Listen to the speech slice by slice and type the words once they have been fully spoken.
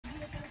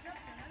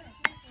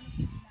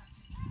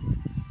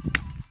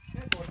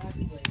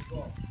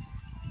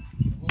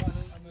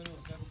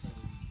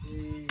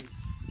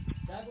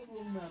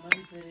Good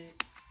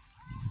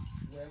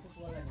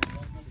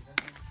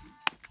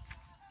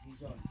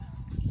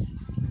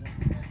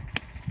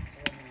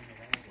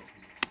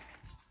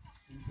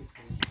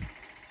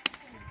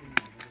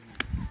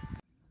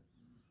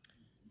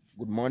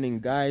morning,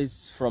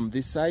 guys, from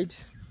this side.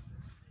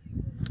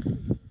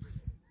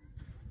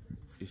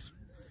 It's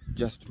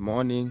just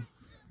morning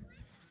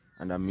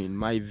and I'm in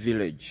my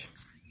village.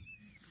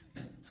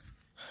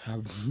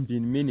 I've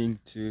been meaning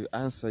to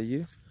answer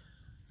you.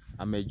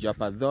 I'm a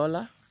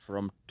Japadola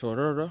from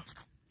Tororo.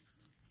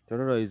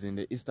 Tororo is in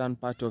the eastern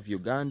part of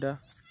Uganda,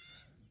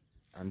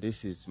 and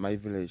this is my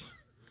village.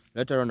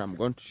 Later on I'm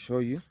going to show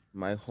you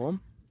my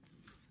home.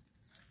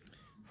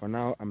 For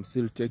now I'm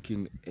still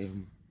taking a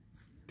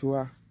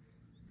tour.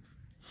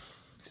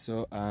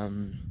 So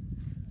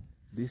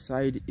this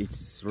side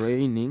it's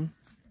raining.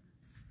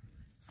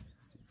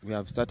 We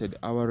have started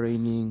our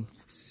raining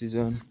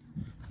season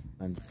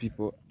and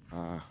people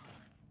are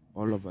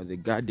all over the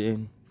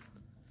garden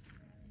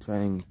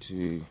trying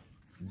to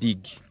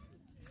dig.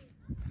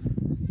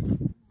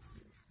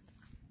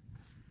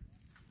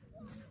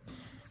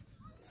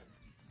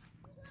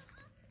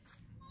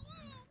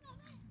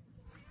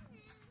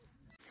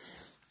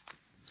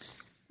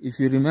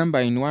 If you remember,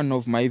 in one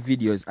of my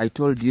videos I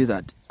told you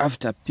that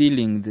after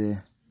peeling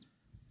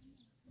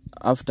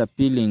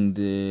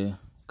the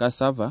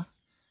cassava,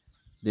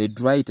 they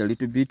dry it a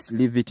little bit,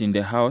 leave it in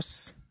the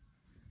house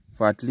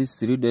for at least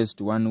 3 days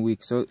to 1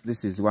 week. So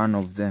this is one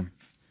of them.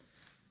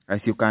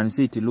 As you can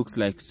see, it looks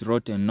like it's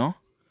rotten. No,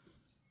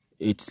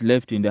 it's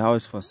left in the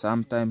house for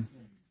some time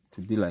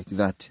to be like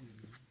that.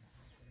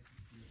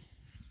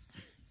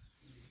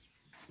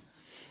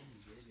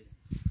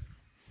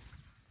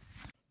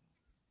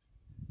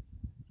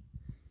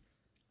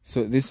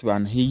 So this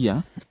one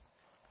here,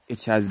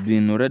 it has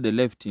been already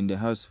left in the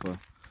house for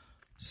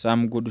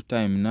some good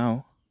time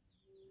now.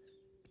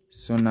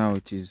 So now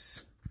it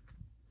is,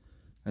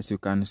 as you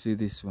can see,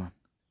 this one.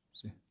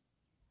 See?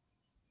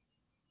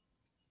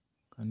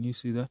 Can you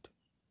see that?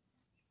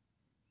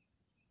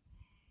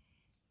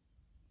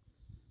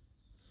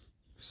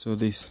 So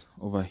this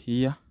over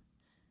here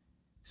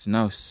is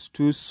now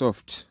too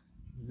soft,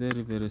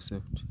 very, very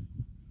soft.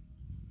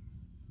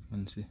 You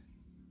can see,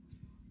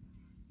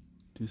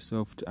 too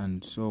soft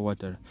and so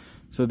watery.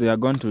 So they are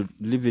going to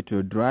leave it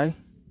to dry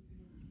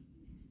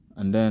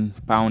and then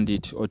pound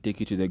it or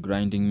take it to the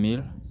grinding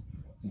mill,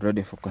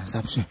 ready for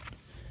consumption.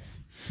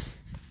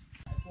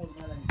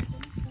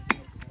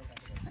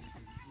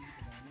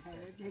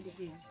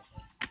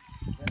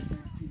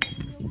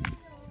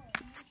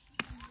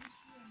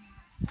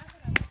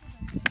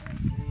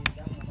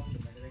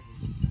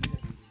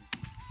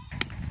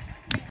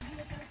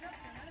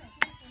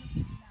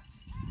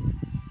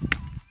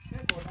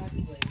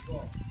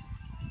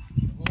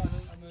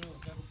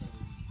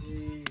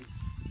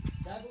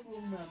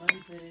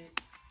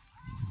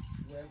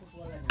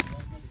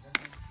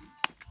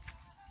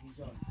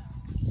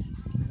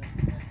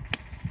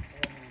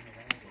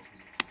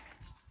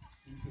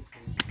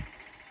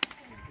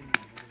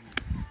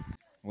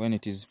 When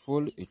it is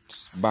full,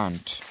 it's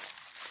burnt.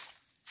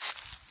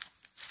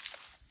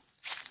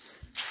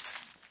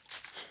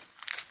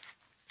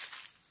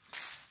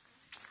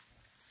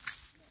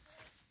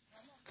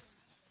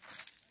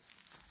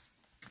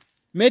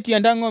 Meti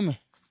anda ngome.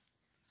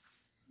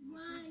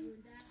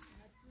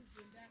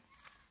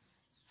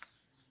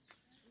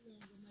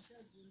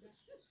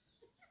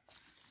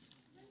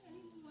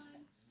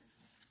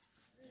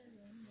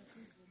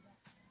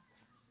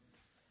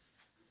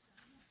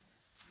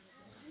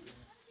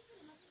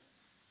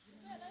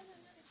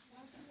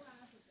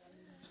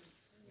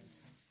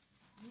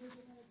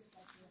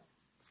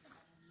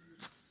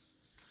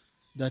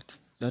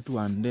 That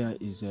one there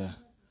is a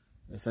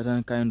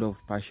certain kind of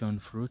passion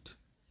fruit.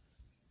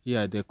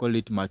 Here they call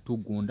it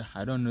matugunda.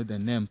 I don't know the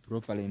name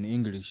properly in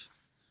English.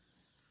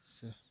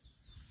 So,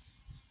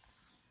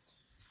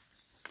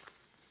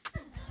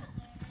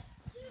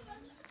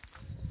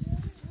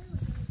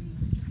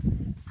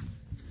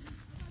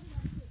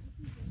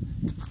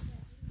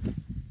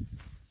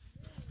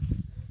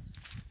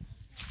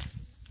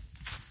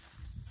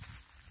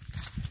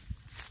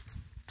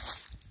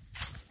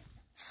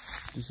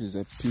 this is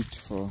a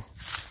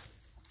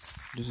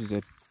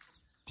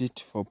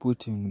pit for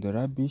putting the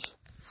rubbish.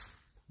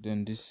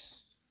 Then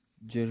this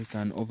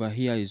jerrycan over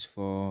here is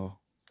for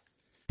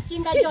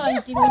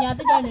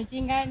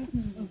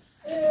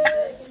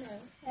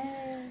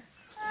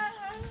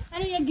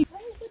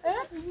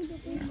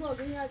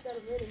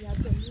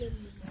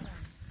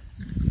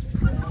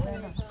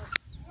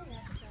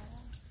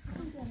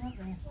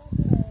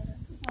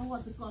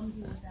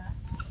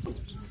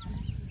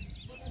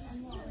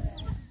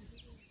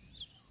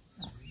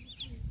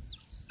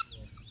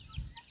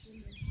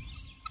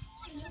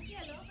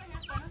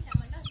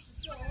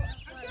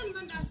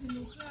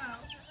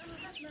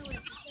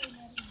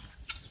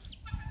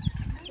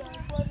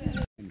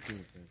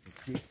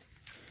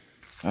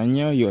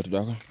Anya yot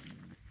dako.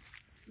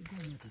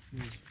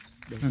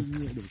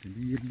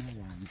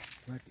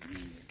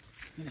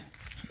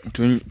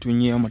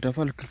 Tunyia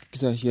matafali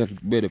kisa share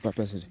bede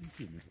papa sasa.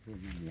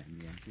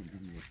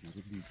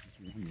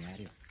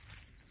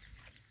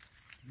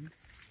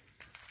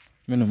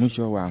 Meno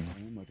mwisho wangu.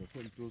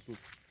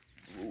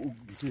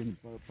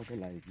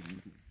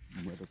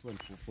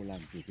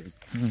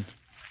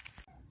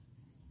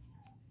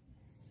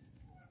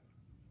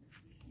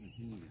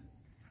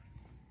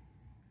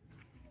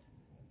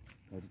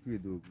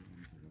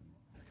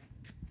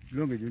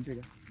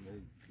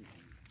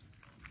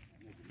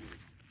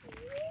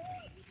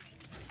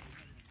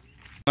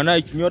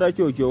 Ana nyora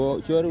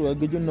chocho chori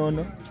wageju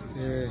nono.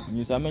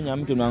 Ni same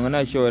nyam tu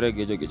ngana chore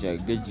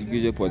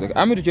geje poda.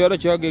 Ami chore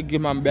choge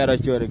gimam bera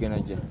chore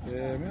genaje.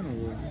 Meno.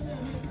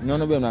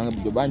 Nono be nanga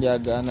bijo banja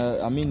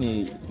gana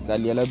amini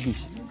kaliala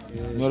bish.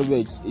 Nyoro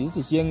be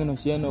isi chieng no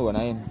chieno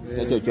wana en.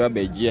 Chocho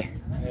be je.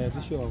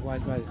 Bisho kwa.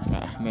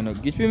 Meno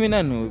gispi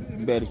minanu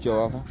ber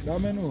choka. Da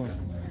meno.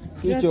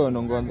 Kicho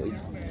no ngondo.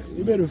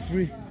 Ibero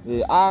free.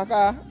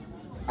 Aka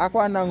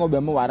akwa nango be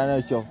mo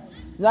warana cho.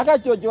 Nyaka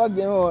chocho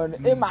gemo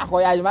e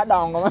mako ya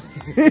madongo.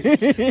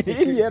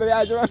 Yero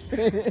ya jo.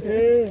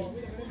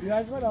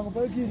 Ya jo madongo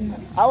pa kiri.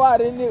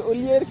 Awari ni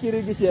ulier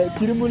kiri gishe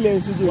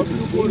kirimule suje.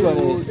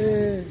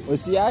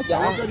 Osiacha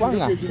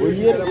kwanga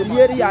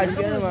ulier ya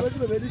gemo.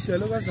 Be di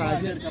shelo ba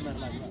saje.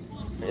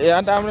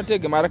 Anda amna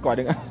tege ma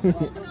recording.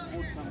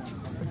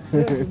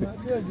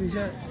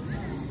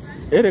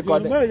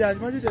 Recording. Mara ya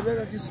ma di be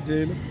ka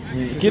kisidelo.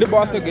 Kiri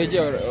boss geje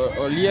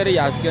ulier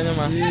ya gemo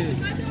ma.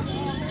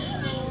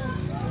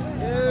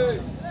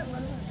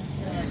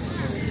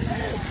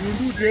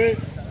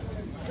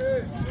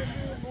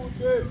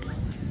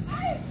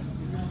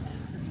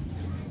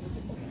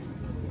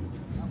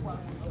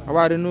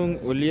 Awari nung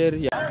ulier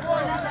ya.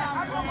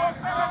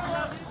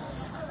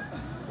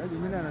 Kaji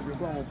mina na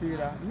jukwa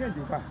mpira. Nye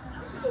jukwa.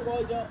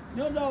 Gojo.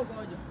 Nyondo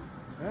gojo.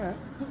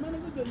 Tumana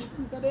gojo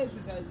ni kada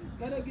exercise.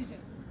 Kada kiche.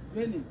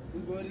 Beni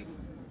ngori.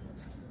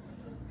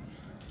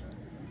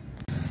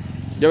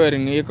 Jawari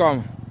ngi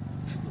kom.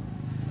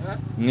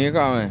 Ngi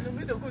kom.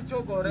 Ngido ko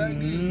choko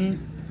rangi.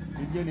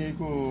 Ije ni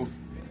ko.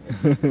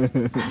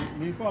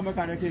 Ni ko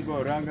makana ke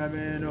go ranga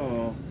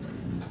meno.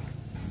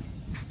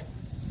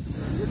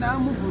 Ina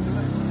mu bulu.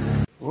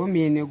 O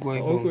mine go.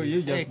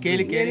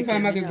 Keli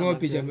kama ke go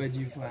pija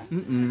majifa.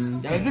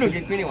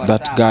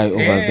 That guy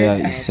over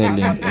there is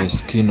selling a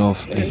skin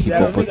of a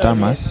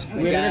hippopotamus.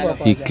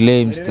 He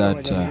claims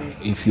that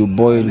if you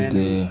boil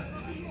the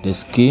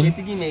skin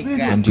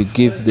and you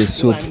give the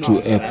soup to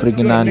a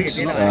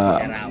pregnant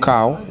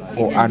cow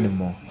or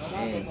animal,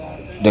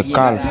 the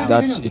calf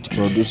that it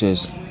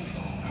produces,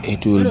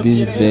 it will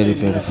be very,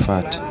 very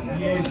fat.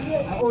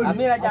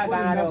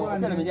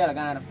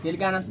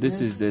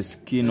 This is the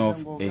skin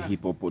of a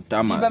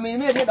hippopotamus.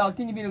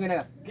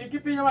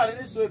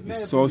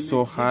 It's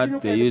so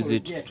hard. They use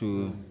it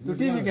to.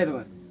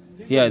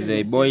 Here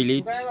they boil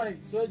it,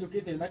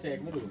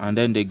 and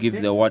then they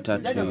give the water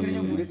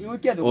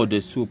to, or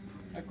the soup.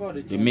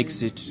 They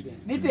mix it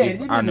with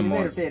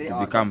animals to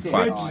become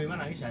fat.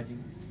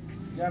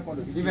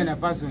 Even a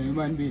person,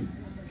 human being.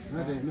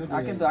 These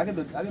are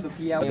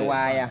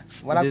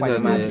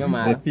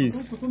the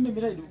piece.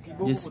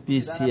 This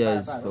piece here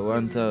is for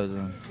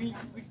 1,000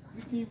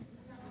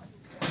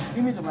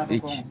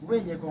 each.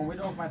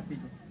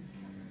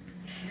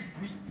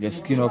 The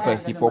skin of a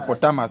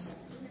hippopotamus.